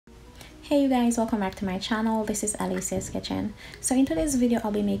Hey you guys, welcome back to my channel. This is Alicia's Kitchen. So in today's video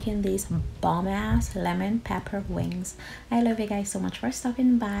I'll be making these bomb ass lemon pepper wings. I love you guys so much for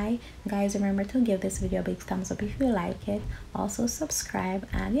stopping by. Guys, remember to give this video a big thumbs up if you like it. Also subscribe,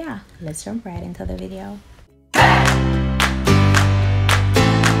 and yeah, let's jump right into the video.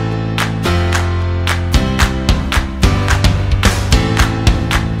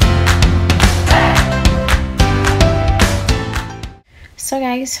 So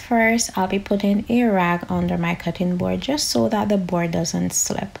guys, first I'll be putting a rag under my cutting board just so that the board doesn't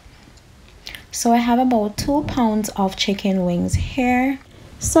slip. So I have about 2 pounds of chicken wings here.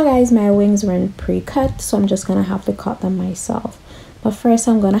 So guys, my wings weren't pre-cut, so I'm just gonna have to cut them myself. But first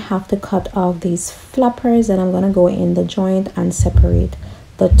I'm gonna have to cut off these flappers, and I'm gonna go in the joint and separate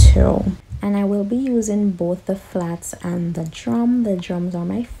the two. And I will be using both the flats and the drum. The drums are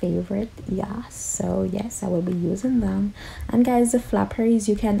my favorite, yeah, so yes, I will be using them. And guys, the flappers,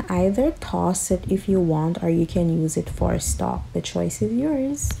 you can either toss it if you want, or you can use it for stock. The choice is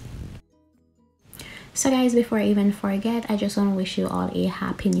yours. So guys, before I even forget, I just want to wish you all a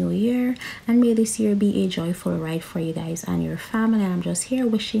happy new year, and may this year be a joyful ride for you guys and your family. And I'm just here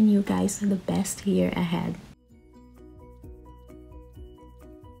wishing you guys the best year ahead.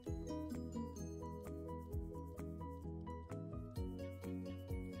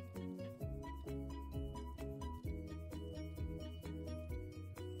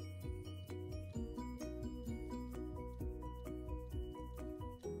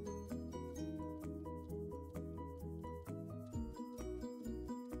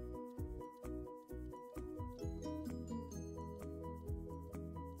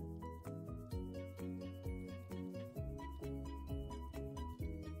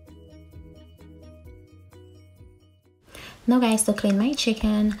 Now guys, to clean my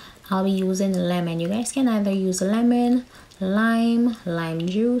chicken, I'll be using lemon. You guys can either use lemon, lime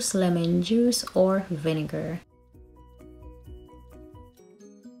juice, lemon juice, or vinegar.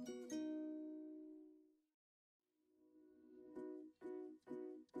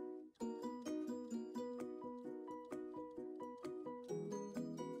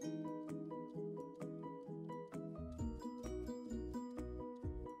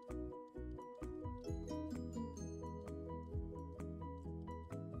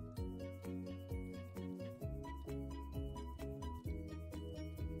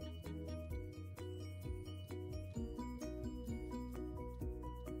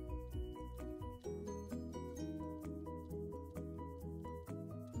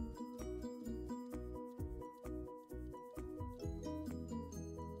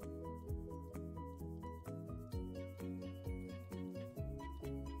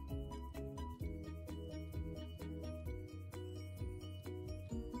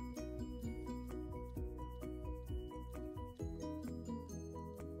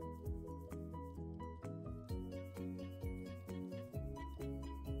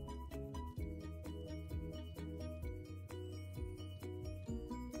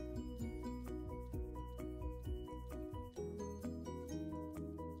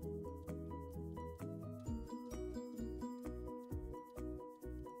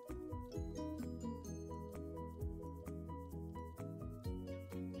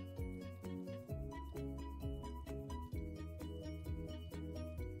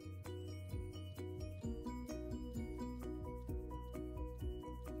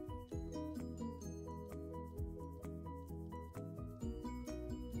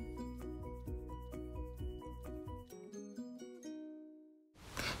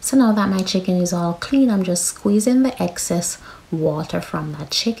 So now that my chicken is all clean, I'm just squeezing the excess water from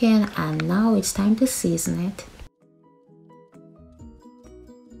that chicken, and now it's time to season it.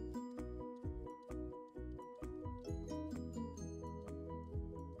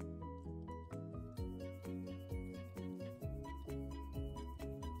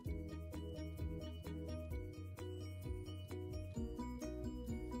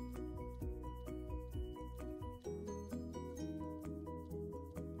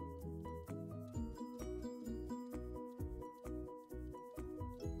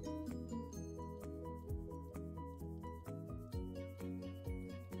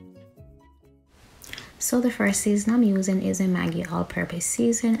 So the first season I'm using is a Maggi all-purpose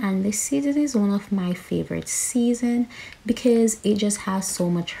season, and this season is one of my favorite season because it just has so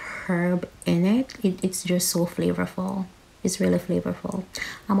much herb in it. It's just so flavorful. It's really flavorful.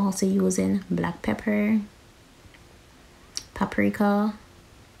 I'm also using black pepper, paprika,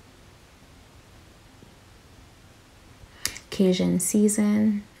 Cajun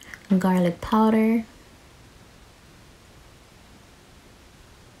season, garlic powder,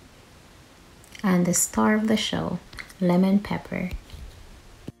 and the star of the show, lemon pepper.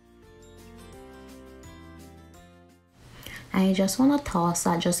 I just want to toss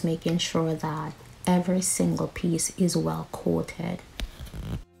that, just making sure that every single piece is well coated.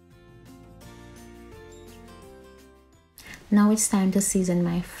 Now it's time to season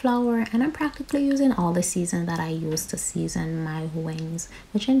my flour, and I'm practically using all the season that I use to season my wings,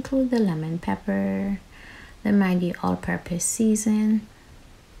 which include the lemon pepper, the Maggi all-purpose season,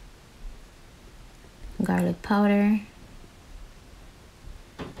 garlic powder,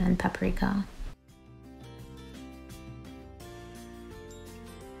 and paprika.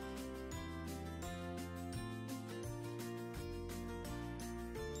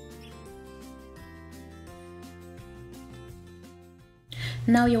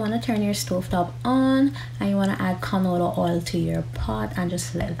 Now you want to turn your stove top on, and you want to add canola oil to your pot and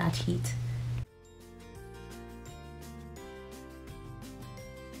just let that heat.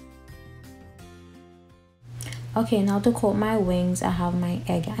 Okay, now to coat my wings, I have my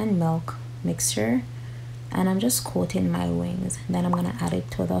egg and milk mixture, and I'm just coating my wings. Then I'm gonna add it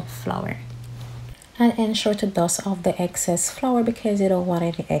to the flour. And ensure to dust off the excess flour because you don't want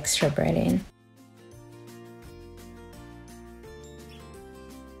any extra breading.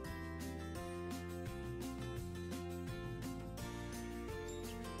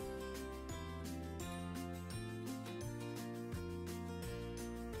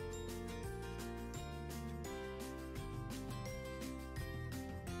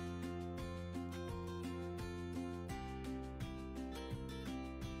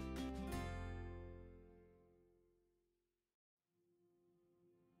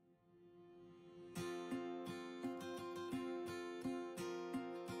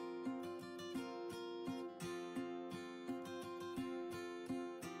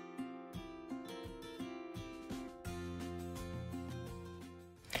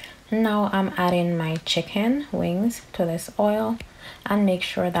 Now I'm adding my chicken wings to this oil, and make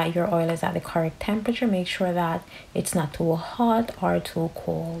sure that your oil is at the correct temperature. Make sure that it's not too hot or too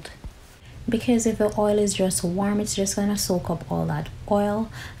cold, because if the oil is just warm, it's just gonna soak up all that oil,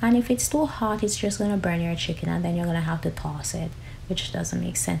 and if it's too hot, it's just gonna burn your chicken, and then you're gonna have to toss it, which doesn't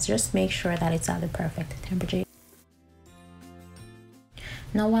make sense. Just make sure that it's at the perfect temperature.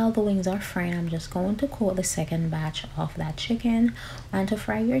 Now while the wings are frying, I'm just going to coat the second batch of that chicken. And to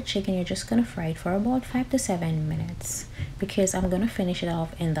fry your chicken, you're just going to fry it for about 5 to 7 minutes, because I'm going to finish it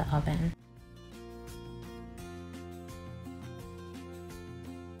off in the oven.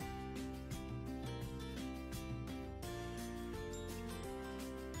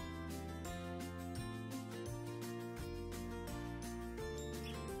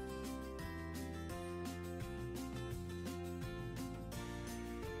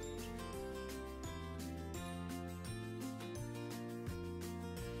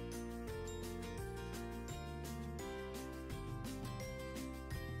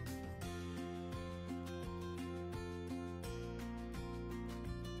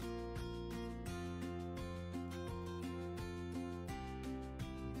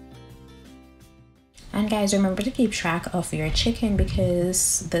 And guys, remember to keep track of your chicken,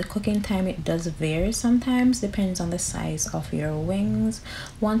 because the cooking time, it does vary sometimes, depends on the size of your wings.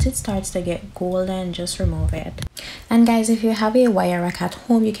 Once it starts to get golden, just remove it. And guys, if you have a wire rack at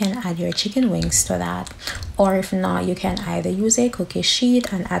home, you can add your chicken wings to that, or if not, you can either use a cookie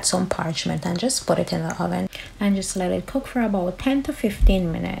sheet and add some parchment and just put it in the oven and just let it cook for about 10 to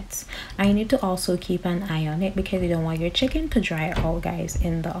 15 minutes. And you need to also keep an eye on it, because you don't want your chicken to dry out, guys,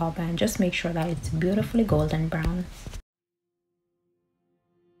 in the oven. Just make sure that it's beautifully golden brown.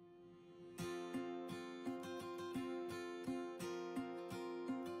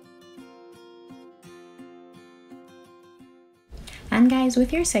 And guys,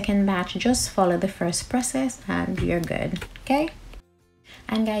 with your second batch, just follow the first process and you're good. Okay?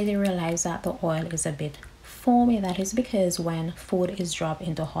 And guys, you realize that the oil is a bit foamy. That is because when food is dropped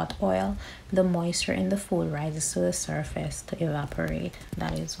into hot oil, the moisture in the food rises to the surface to evaporate.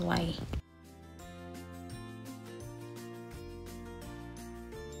 That is why.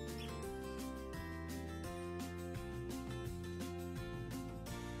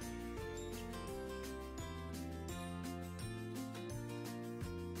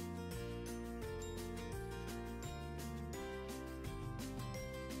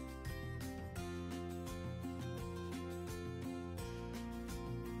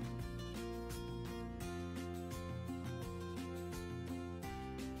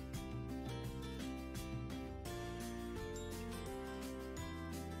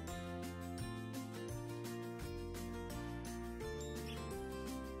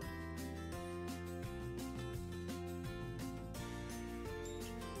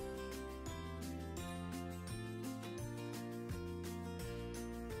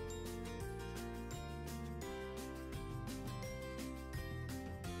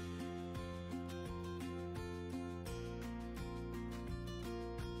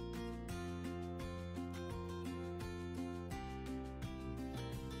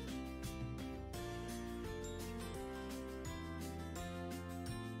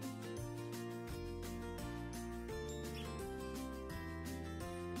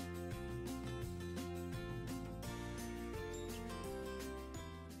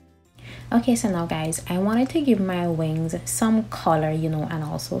 Okay, so now guys, I wanted to give my wings some color, and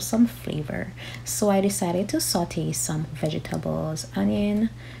also some flavor. So I decided to saute some vegetables, onion,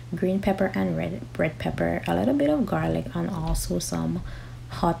 green pepper and red pepper, a little bit of garlic, and also some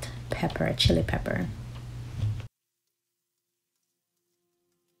hot pepper, chili pepper.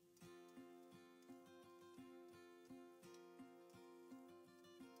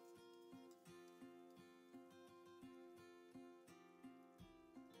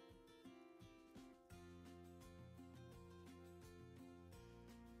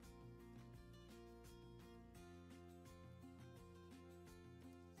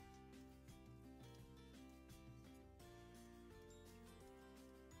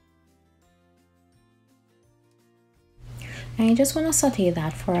 And you just want to saute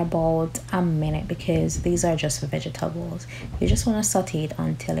that for about a minute because these are just vegetables. You just want to saute it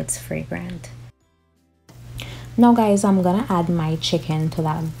until it's fragrant. Now guys, I'm gonna add my chicken to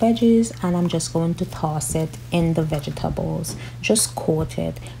that veggies and I'm just going to toss it in the vegetables. Just coat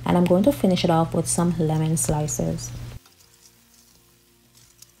it, and I'm going to finish it off with some lemon slices.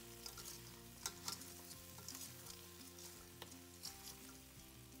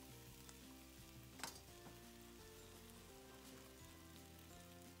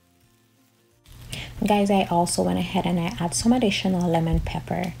 Guys, I also went ahead and I add some additional lemon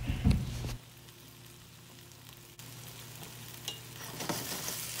pepper.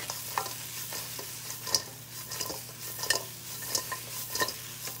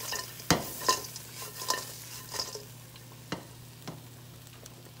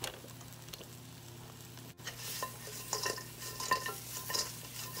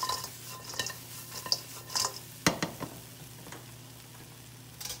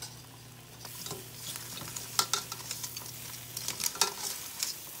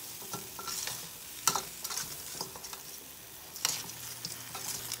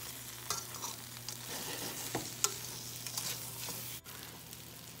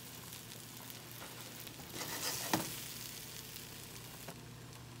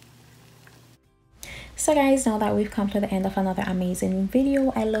 So guys, now that we've come to the end of another amazing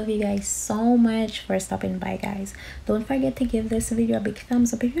video, I love you guys so much for stopping by, guys. Don't forget to give this video a big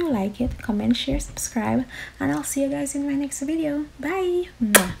thumbs up if you like it, comment, share, subscribe, and I'll see you guys in my next video. Bye.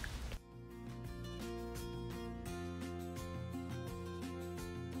 Mwah.